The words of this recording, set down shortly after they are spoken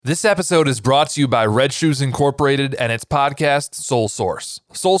This episode is brought to you by Red Shoes Incorporated and its podcast, Soul Source.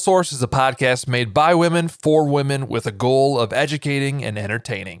 Soul Source is a podcast made by women for women with a goal of educating and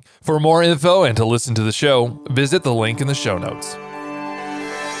entertaining. For more info and to listen to the show, visit the link in the show notes.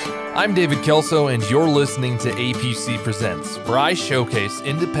 I'm David Kelso, and you're listening to APC Presents, where I showcase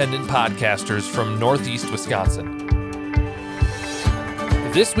independent podcasters from Northeast Wisconsin.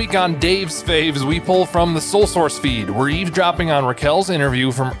 This week on Dave's Faves, we pull from the Soul Source feed. We're eavesdropping on Raquel's interview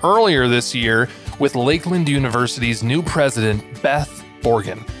from earlier this year with Lakeland University's new president, Beth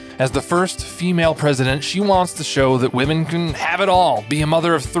Borgen. As the first female president, she wants to show that women can have it all, be a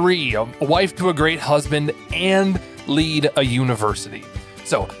mother of three, a wife to a great husband, and lead a university.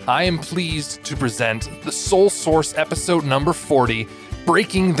 So I am pleased to present the Soul Source episode number 40,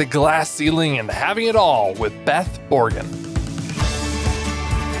 Breaking the Glass Ceiling and Having It All with Beth Borgen.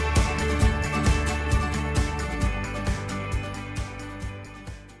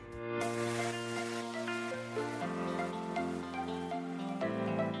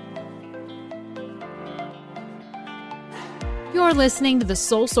 You're listening to the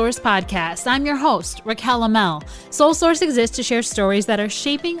Soul Source podcast. I'm your host, Raquel Amel. Soul Source exists to share stories that are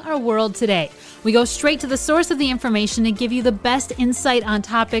shaping our world today. We go straight to the source of the information to give you the best insight on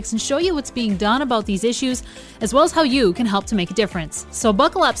topics and show you what's being done about these issues, as well as how you can help to make a difference. So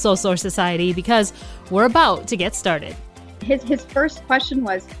buckle up, Soul Source Society, because we're about to get started. His first question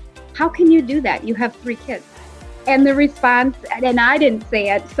was, how can you do that? You have 3 kids. And the response, and I didn't say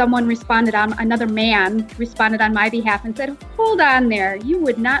it, another man responded on my behalf and said, hold on there, you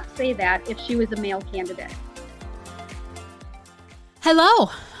would not say that if she was a male candidate. Hello,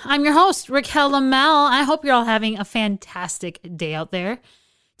 I'm your host, Raquel Amel. I hope you're all having a fantastic day out there.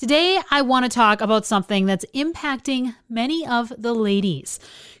 Today, I want to talk about something that's impacting many of the ladies,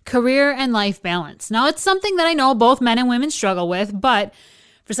 career and life balance. Now, it's something that I know both men and women struggle with, but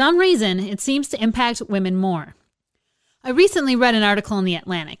for some reason, it seems to impact women more. I recently read an article in The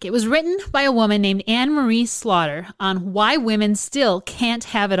Atlantic. It was written by a woman named Anne Marie Slaughter on why women still can't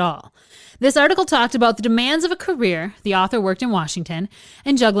have it all. This article talked about the demands of a career, the author worked in Washington,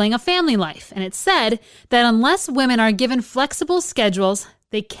 and juggling a family life. And it said that unless women are given flexible schedules,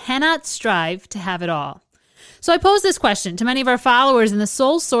 they cannot strive to have it all. So I posed this question to many of our followers in the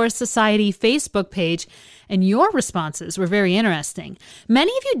Soul Source Society Facebook page, and your responses were very interesting.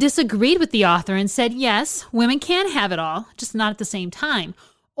 Many of you disagreed with the author and said, yes, women can have it all, just not at the same time,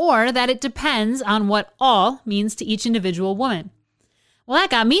 or that it depends on what all means to each individual woman. Well, that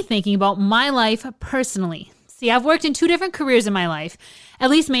got me thinking about my life personally. See, I've worked in 2 different careers in my life, at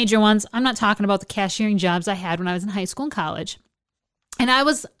least major ones. I'm not talking about the cashiering jobs I had when I was in high school and college. And I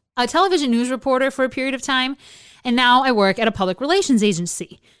was a television news reporter for a period of time, and now I work at a public relations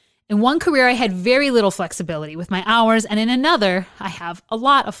agency. In one career, I had very little flexibility with my hours, and in another, I have a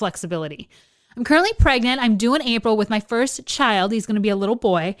lot of flexibility. I'm currently pregnant. I'm due in April with my first child. He's going to be a little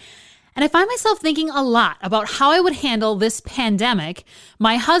boy. And I find myself thinking a lot about how I would handle this pandemic,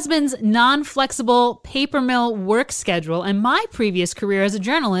 my husband's non-flexible paper mill work schedule, and my previous career as a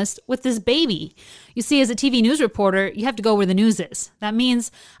journalist with this baby. You see, as a TV news reporter, you have to go where the news is. That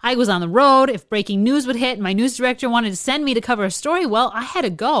means I was on the road. If breaking news would hit and my news director wanted to send me to cover a story, well, I had to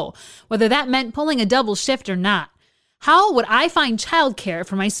go, whether that meant pulling a double shift or not. How would I find childcare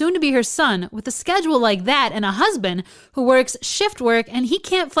for my soon-to-be-her son with a schedule like that and a husband who works shift work and he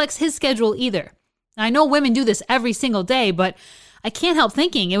can't flex his schedule either? Now, I know women do this every single day, but I can't help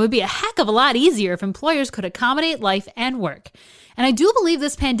thinking it would be a heck of a lot easier if employers could accommodate life and work. And I do believe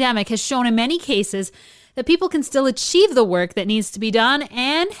this pandemic has shown in many cases that people can still achieve the work that needs to be done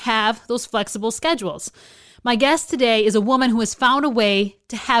and have those flexible schedules. My guest today is a woman who has found a way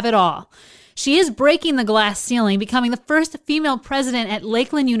to have it all. She is breaking the glass ceiling, becoming the first female president at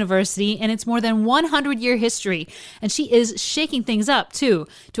Lakeland University in its more than 100-year history. And she is shaking things up, too,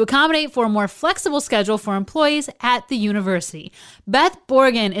 to accommodate for a more flexible schedule for employees at the university. Beth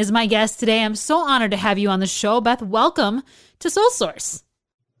Borgen is my guest today. I'm so honored to have you on the show. Beth, welcome to Soul Source.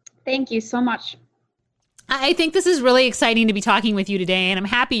 Thank you so much. I think this is really exciting to be talking with you today, and I'm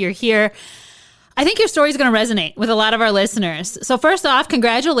happy you're here. I think your story is going to resonate with a lot of our listeners. So first off,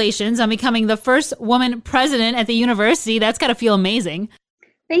 congratulations on becoming the first woman president at the university. That's got to feel amazing.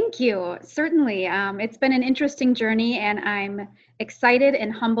 Thank you. Certainly. It's been an interesting journey, and I'm excited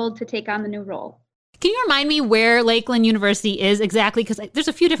and humbled to take on the new role. Can you remind me where Lakeland University is exactly? Because there's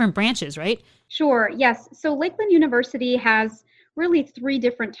a few different branches, right? Sure. Yes. So Lakeland University has really 3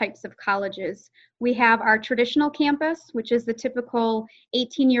 different types of colleges. We have our traditional campus, which is the typical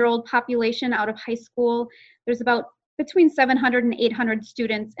 18-year-old population out of high school. There's about between 700 and 800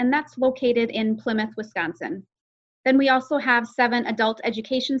 students, and that's located in Plymouth, Wisconsin. Then we also have 7 adult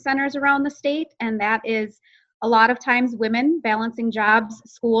education centers around the state, and that is a lot of times women balancing jobs,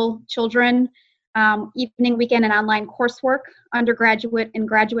 school, children, evening, weekend, and online coursework, undergraduate and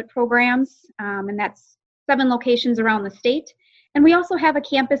graduate programs, and that's 7 locations around the state. And we also have a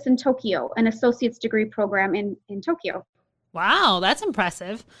campus in Tokyo, an associate's degree program in Tokyo. Wow, that's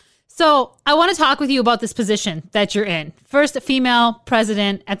impressive. So I want to talk with you about this position that you're in. First, a female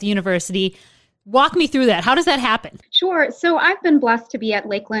president at the university. Walk me through that. How does that happen? Sure. So I've been blessed to be at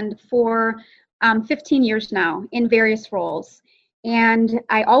Lakeland for 15 years now in various roles. And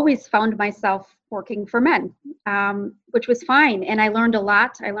I always found myself working for men, which was fine. And I learned a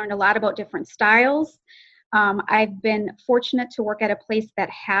lot. I learned a lot about different styles. I've been fortunate to work at a place that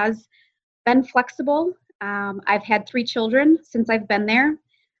has been flexible. I've had 3 children since I've been there.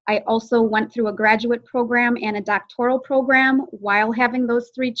 I also went through a graduate program and a doctoral program while having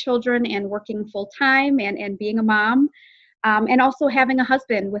those 3 children and working full time and being a mom, and also having a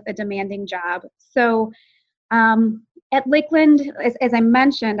husband with a demanding job. So at Lakeland, as I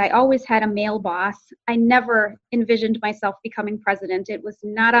mentioned, I always had a male boss. I never envisioned myself becoming president. It was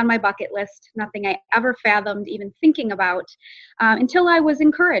not on my bucket list, nothing I ever fathomed even thinking about, until I was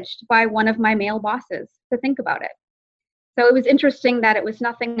encouraged by one of my male bosses to think about it. So it was interesting that it was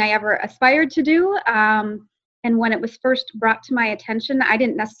nothing I ever aspired to do. And when it was first brought to my attention, I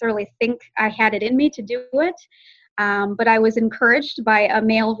didn't necessarily think I had it in me to do it. But I was encouraged by a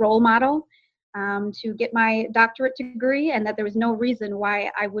male role model to get my doctorate degree, and that there was no reason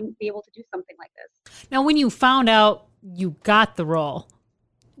why I wouldn't be able to do something like this. Now, when you found out you got the role,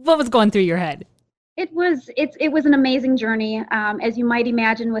 what was going through your head? It was an amazing journey. As you might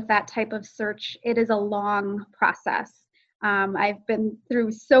imagine with that type of search, it is a long process. I've been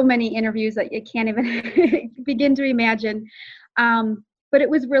through so many interviews that you can't even begin to imagine. But it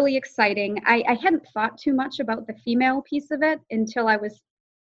was really exciting. I hadn't thought too much about the female piece of it until I was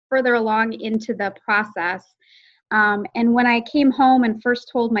further along into the process. And when I came home and first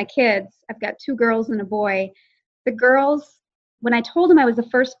told my kids, I've got 2 girls and a boy, the girls, when I told them I was the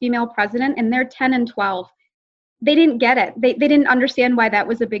first female president, and they're 10 and 12, they didn't get it. They didn't understand why that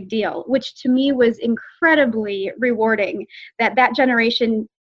was a big deal, which to me was incredibly rewarding, that generation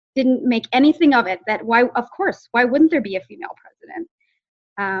didn't make anything of it, that why wouldn't there be a female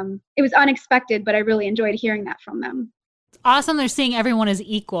president? It was unexpected, but I really enjoyed hearing that from them. It's awesome they're seeing everyone as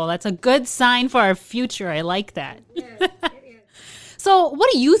equal. That's a good sign for our future. I like that. It is. So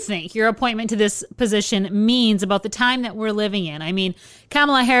what do you think your appointment to this position means about the time that we're living in? I mean,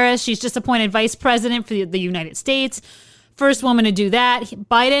 Kamala Harris, she's just appointed vice president for the United States. First woman to do that.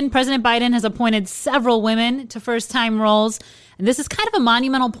 President Biden has appointed several women to first-time roles. And this is kind of a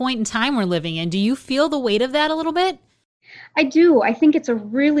monumental point in time we're living in. Do you feel the weight of that a little bit? I do. I think it's a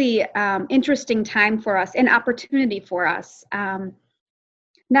really interesting time for us, an opportunity for us.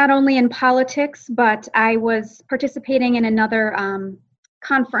 Not only in politics, but I was participating in another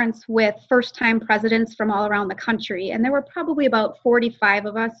conference with first-time presidents from all around the country. And there were probably about 45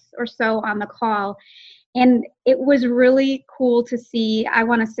 of us or so on the call. And it was really cool to see, I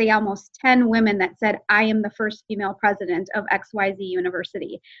want to say almost 10 women that said, I am the first female president of XYZ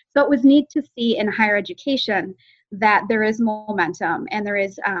University. So it was neat to see in higher education that there is momentum and there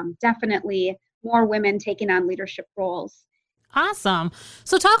is definitely more women taking on leadership roles. Awesome.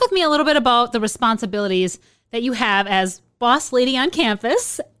 So talk with me a little bit about the responsibilities that you have as boss lady on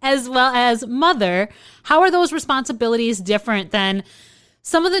campus, as well as mother. How are those responsibilities different than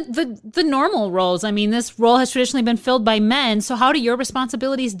some of the normal roles? I mean, this role has traditionally been filled by men. So how do your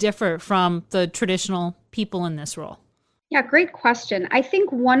responsibilities differ from the traditional people in this role? Yeah, great question. I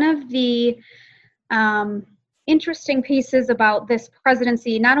think one of the interesting pieces about this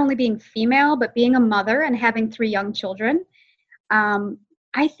presidency, not only being female, but being a mother and having 3 young children,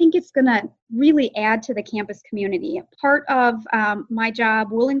 I think it's going to really add to the campus community. Part of my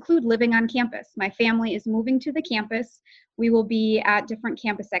job will include living on campus. My family is moving to the campus. We will be at different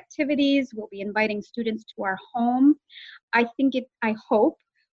campus activities. We'll be inviting students to our home. I hope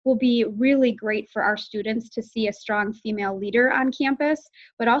will be really great for our students to see a strong female leader on campus,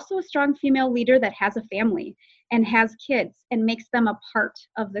 but also a strong female leader that has a family and has kids and makes them a part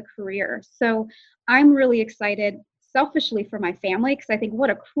of the career. So I'm really excited, selfishly for my family, because I think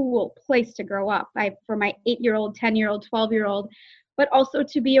what a cool place to grow up. For my 8-year-old, 10-year-old, 12-year-old, but also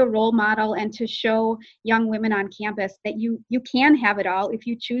to be a role model and to show young women on campus that you can have it all if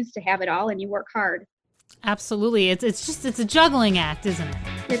you choose to have it all and you work hard. Absolutely. It's a juggling act, isn't it?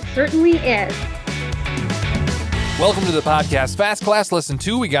 It certainly is. Welcome to the podcast Fast Class Lesson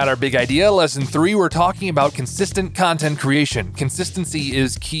 2. We got our big idea. Lesson 3, we're talking about consistent content creation. Consistency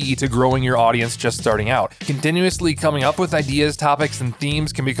is key to growing your audience just starting out. Continuously coming up with ideas, topics, and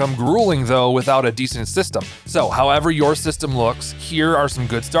themes can become grueling, though, without a decent system. So, however your system looks, here are some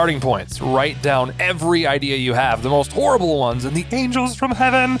good starting points. Write down every idea you have, the most horrible ones, and the angels from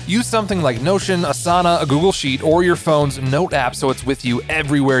heaven. Use something like Notion, Asana, a Google Sheet, or your phone's note app so it's with you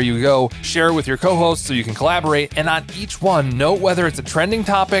everywhere you go. Share it with your co-hosts so you can collaborate, and on each one, note whether it's a trending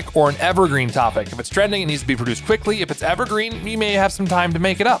topic or an evergreen topic. If it's trending, it needs to be produced quickly. If it's evergreen, you may have some time to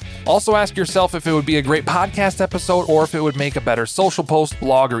make it up. Also ask yourself if it would be a great podcast episode or if it would make a better social post,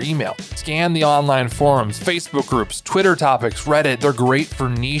 blog, or email. Scan the online forums, Facebook groups, Twitter topics, Reddit. They're great for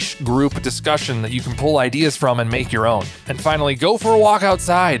niche group discussion that you can pull ideas from and make your own. And finally, go for a walk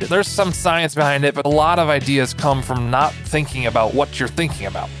outside. There's some science behind it, but a lot of ideas come from not thinking about what you're thinking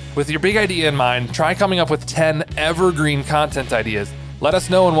about. With your big idea in mind, try coming up with 10 evergreen content ideas. Let us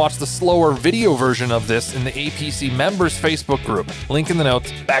know and watch the slower video version of this in the APC members Facebook group. Link in the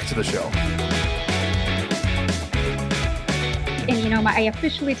notes. Back to the show. And I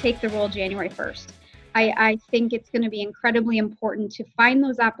officially take the role January 1st. I think it's going to be incredibly important to find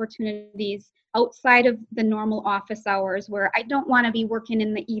those opportunities outside of the normal office hours where I don't want to be working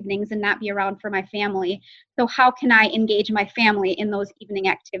in the evenings and not be around for my family. So how can I engage my family in those evening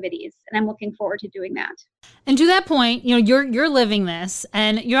activities? And I'm looking forward to doing that. And to that point, you're living this,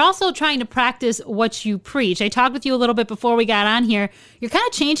 and you're also trying to practice what you preach. I talked with you a little bit before we got on here. You're kind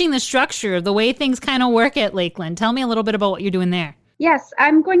of changing the structure, the way things kind of work at Lakeland. Tell me a little bit about what you're doing there. Yes,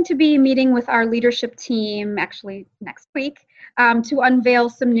 I'm going to be meeting with our leadership team actually next week to unveil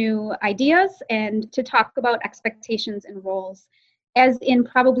some new ideas and to talk about expectations and roles. As in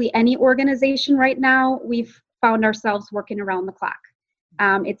probably any organization right now, we've found ourselves working around the clock.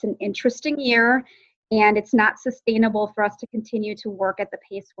 It's an interesting year, and it's not sustainable for us to continue to work at the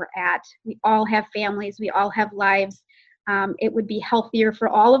pace we're at. We all have families, we all have lives. It would be healthier for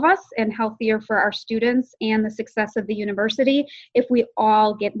all of us and healthier for our students and the success of the university if we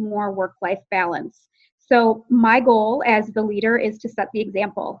all get more work-life balance. So my goal as the leader is to set the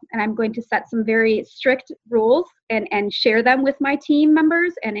example, and I'm going to set some very strict rules and share them with my team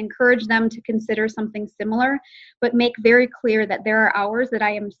members and encourage them to consider something similar, but make very clear that there are hours that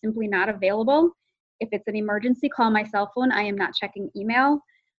I am simply not available. If it's an emergency, call my cell phone. I am not checking email.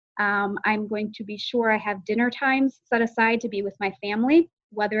 I'm going to be sure I have dinner times set aside to be with my family,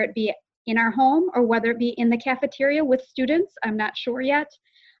 whether it be in our home or whether it be in the cafeteria with students. I'm not sure yet.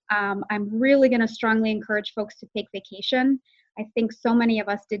 I'm really going to strongly encourage folks to take vacation. I think so many of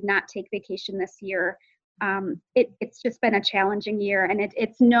us did not take vacation this year. It's just been a challenging year, and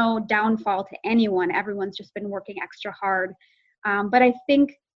it's no downfall to anyone. Everyone's just been working extra hard. But I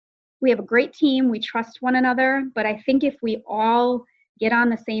think we have a great team. We trust one another. But I think if we all get on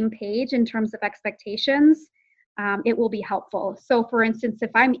the same page in terms of expectations, it will be helpful. So for instance,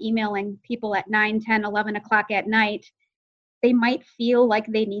 if I'm emailing people at 9, 10, 11 o'clock at night, they might feel like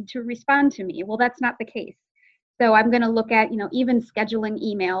they need to respond to me. Well, that's not the case. So I'm going to look at, even scheduling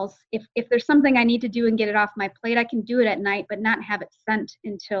emails. If there's something I need to do and get it off my plate, I can do it at night, but not have it sent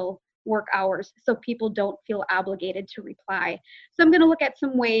until work hours so people don't feel obligated to reply. So I'm going to look at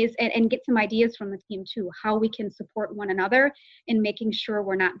some ways and get some ideas from the team too, how we can support one another in making sure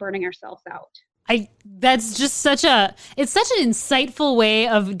we're not burning ourselves out. That's just it's such an insightful way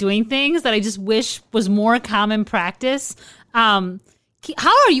of doing things that I just wish was more common practice. How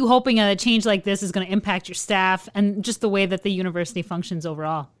are you hoping a change like this is going to impact your staff and just the way that the university functions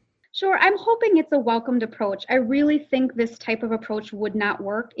overall? Sure. I'm hoping it's a welcomed approach. I really think this type of approach would not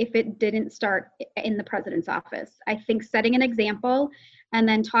work if it didn't start in the president's office. I think setting an example and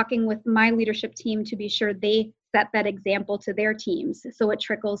then talking with my leadership team to be sure they set that example to their teams so it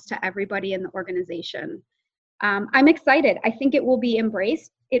trickles to everybody in the organization. I'm excited. I think it will be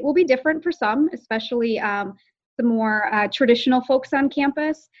embraced. It will be different for some, especially the more traditional folks on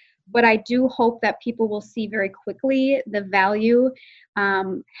campus. But I do hope that people will see very quickly the value,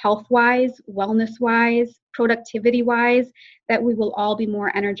 health-wise, wellness-wise, productivity-wise, that we will all be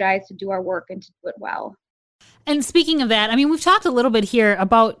more energized to do our work and to do it well. And speaking of that, we've talked a little bit here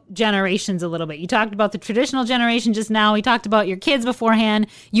about generations a little bit. You talked about the traditional generation just now. We talked about your kids beforehand.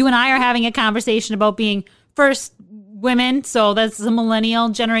 You and I are having a conversation about being first women. So that's the millennial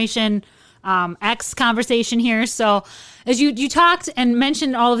generation X conversation here. So as you talked and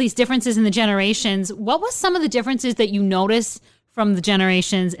mentioned all of these differences in the generations, what was some of the differences that you noticed from the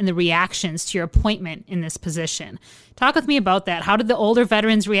generations and the reactions to your appointment in this position? Talk with me about that. How did the older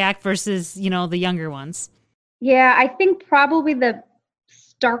veterans react versus, the younger ones? Yeah, I think probably the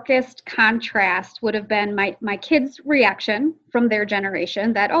starkest contrast would have been my kids' reaction from their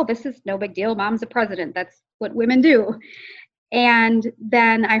generation that, oh, this is no big deal. Mom's a president. That's what women do. And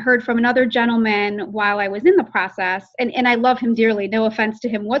then I heard from another gentleman while I was in the process, and I love him dearly, no offense to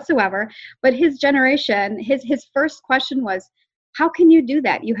him whatsoever, but his generation, his first question was, how can you do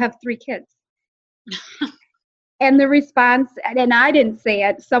that? You have 3 kids. And the response, and I didn't say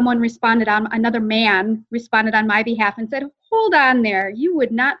it, another man responded on my behalf and said, hold on there. You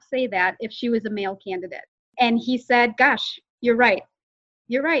would not say that if she was a male candidate. And he said, gosh, you're right.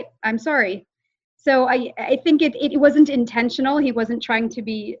 You're right. I'm sorry. So I think it wasn't intentional. He wasn't trying to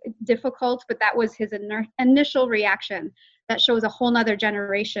be difficult, but that was his initial reaction. That shows a whole nother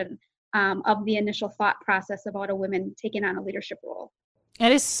generation of the initial thought process about a woman taking on a leadership role.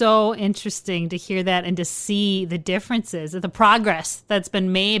 It is so interesting to hear that and to see the differences, the progress that's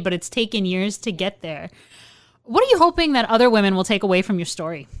been made, but it's taken years to get there. What are you hoping that other women will take away from your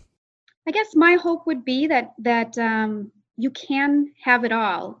story? I guess my hope would be that you can have it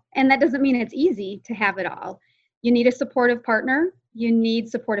all. And that doesn't mean it's easy to have it all. You need a supportive partner. You need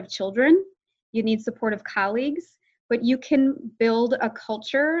supportive children. You need supportive colleagues. But you can build a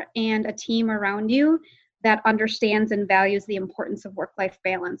culture and a team around you that understands and values the importance of work-life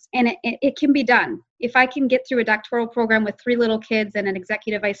balance. And it can be done. If I can get through a doctoral program with 3 little kids and an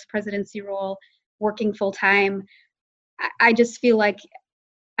executive vice presidency role, working full-time, I just feel like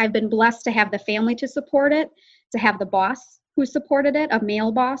I've been blessed to have the family to support it, to have the boss who supported it, a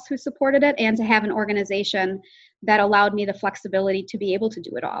male boss who supported it, and to have an organization that allowed me the flexibility to be able to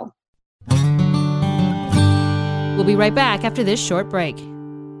do it all. We'll be right back after this short break.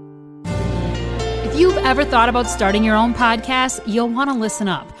 If you've ever thought about starting your own podcast, you'll want to listen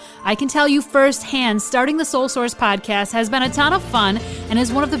up. I can tell you firsthand, starting the Soul Source podcast has been a ton of fun and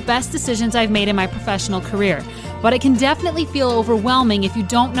is one of the best decisions I've made in my professional career. But it can definitely feel overwhelming if you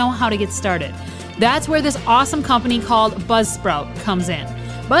don't know how to get started. That's where this awesome company called Buzzsprout comes in.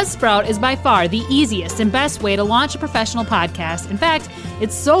 Buzzsprout is by far the easiest and best way to launch a professional podcast. In fact,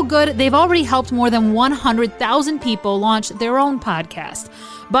 it's so good, they've already helped more than 100,000 people launch their own podcast.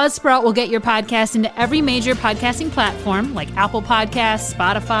 Buzzsprout will get your podcast into every major podcasting platform like Apple Podcasts,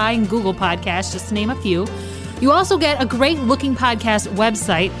 Spotify, and Google Podcasts, just to name a few. You also get a great-looking podcast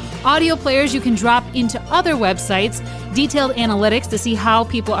website, audio players you can drop into other websites, detailed analytics to see how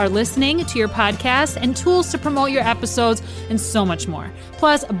people are listening to your podcast, and tools to promote your episodes, and so much more.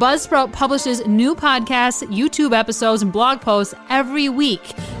 Plus, Buzzsprout publishes new podcasts, YouTube episodes, and blog posts every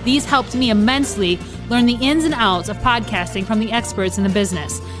week. These helped me immensely learn the ins and outs of podcasting from the experts in the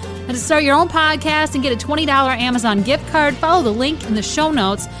business. And to start your own podcast and get a $20 Amazon gift card, follow the link in the show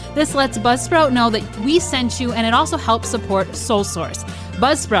notes. This lets Buzzsprout know that we sent you, and it also helps support Soul Source.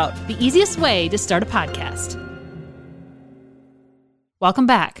 Buzzsprout, the easiest way to start a podcast. Welcome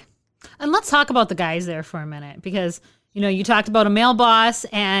back. And let's talk about the guys there for a minute, because you talked about a male boss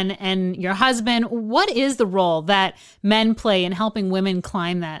and your husband. What is the role that men play in helping women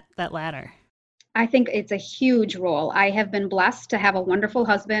climb that ladder? I think it's a huge role. I have been blessed to have a wonderful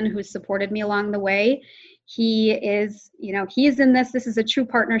husband who's supported me along the way. He is in this. This is a true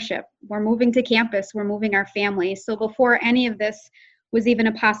partnership. We're moving to campus. We're moving our family. So before any of this was even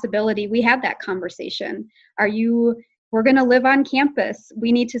a possibility, we had that conversation. We're going to live on campus.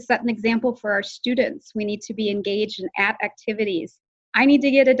 We need to set an example for our students. We need to be engaged at activities. I need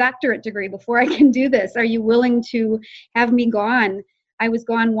to get a doctorate degree before I can do this. Are you willing to have me gone? I was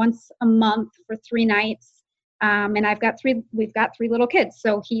gone once a month for 3 nights. And we've got 3 little kids.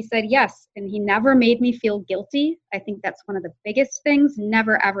 So he said yes. And he never made me feel guilty. I think that's one of the biggest things.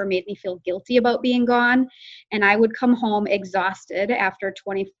 Never, ever made me feel guilty about being gone. And I would come home exhausted after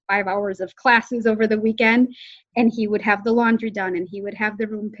 25 hours of classes over the weekend. And he would have the laundry done, and he would have the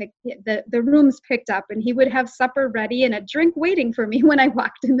rooms picked up, and he would have supper ready and a drink waiting for me when I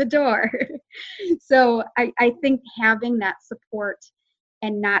walked in the door. So I think having that support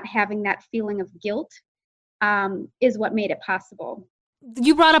and not having that feeling of guilt is what made it possible.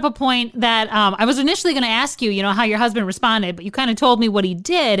 You brought up a point that I was initially going to ask you, how your husband responded, but you kind of told me what he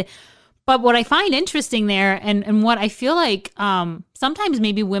did. But what I find interesting there, and what I feel like sometimes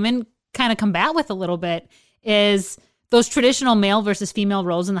maybe women kind of combat with a little bit, is those traditional male versus female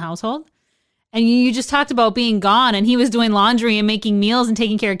roles in the household. And you just talked about being gone, and he was doing laundry and making meals and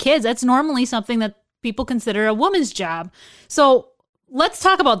taking care of kids. That's normally something that people consider a woman's job. So let's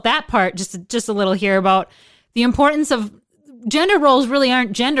talk about that part just a little here, about the importance of gender roles. Really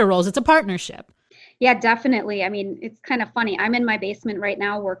aren't gender roles. It's a partnership. Yeah, definitely. I mean, it's kind of funny. I'm in my basement right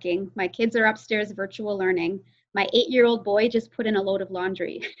now working. My kids are upstairs virtual learning. My 8-year-old boy just put in a load of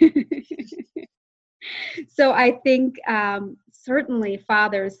laundry. So I think certainly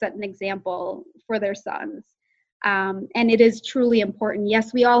fathers set an example for their sons. And it is truly important.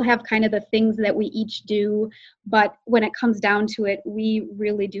 Yes, we all have kind of the things that we each do, but when it comes down to it, we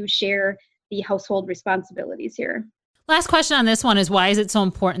really do share the household responsibilities here. Last question on this one is, why is it so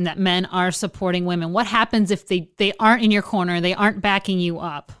important that men are supporting women? What happens if they aren't in your corner, they aren't backing you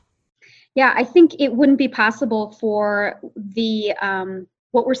up? Yeah, I think it wouldn't be possible for the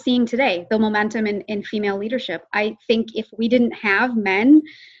what we're seeing today, the momentum in female leadership. I think if we didn't have men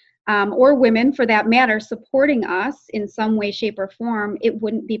or women, for that matter, supporting us in some way, shape, or form, it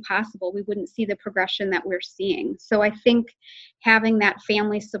wouldn't be possible. We wouldn't see the progression that we're seeing. So I think having that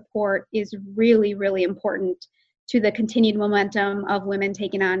family support is really, really important to the continued momentum of women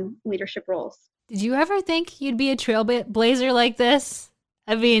taking on leadership roles. Did you ever think you'd be a trailblazer like this?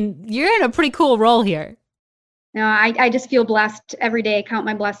 I mean, you're in a pretty cool role here. No, I just feel blessed every day. Count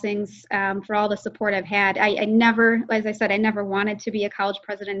my blessings for all the support I've had. I never, as I said, I never wanted to be a college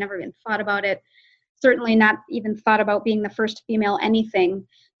president, never even thought about it. Certainly not even thought about being the first female anything.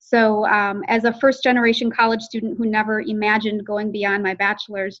 So as a first generation college student who never imagined going beyond my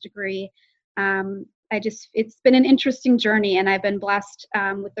bachelor's degree, it's been an interesting journey, and I've been blessed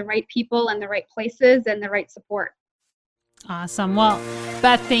with the right people and the right places and the right support. Awesome. Well,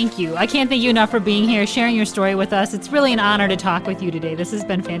 Beth, thank you. I can't thank you enough for being here, sharing your story with us. It's really an honor to talk with you today. This has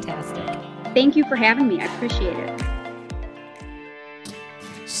been fantastic. Thank you for having me. I appreciate it.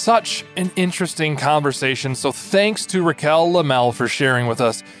 Such an interesting conversation. So thanks to Raquel Lamel for sharing with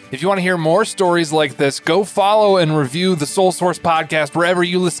us. If you want to hear more stories like this, go follow and review the Soul Source podcast wherever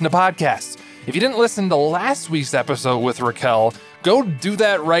you listen to podcasts. If you didn't listen to last week's episode with Raquel, go do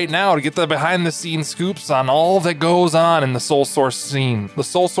that right now to get the behind-the-scenes scoops on all that goes on in the Soul Source scene. The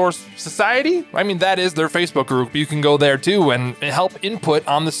Soul Source Society? I mean, that is their Facebook group. You can go there too and help input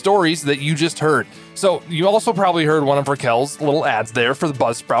on the stories that you just heard. So you also probably heard one of Raquel's little ads there for the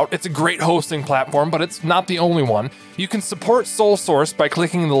Buzzsprout. It's a great hosting platform, but it's not the only one. You can support Soul Source by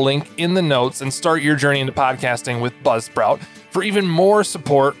clicking the link in the notes and start your journey into podcasting with Buzzsprout. For even more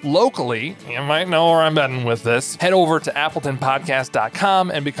support locally, you might know where I'm heading with this, head over to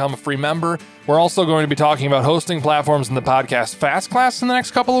appletonpodcast.com and become a free member. We're also going to be talking about hosting platforms in the podcast Fast Class in the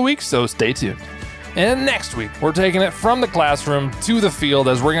next couple of weeks, so stay tuned. And next week, we're taking it from the classroom to the field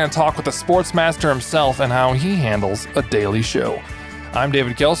as we're going to talk with the sports master himself and how he handles a daily show. I'm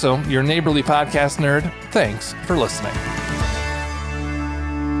David Kelso, your neighborly podcast nerd. Thanks for listening.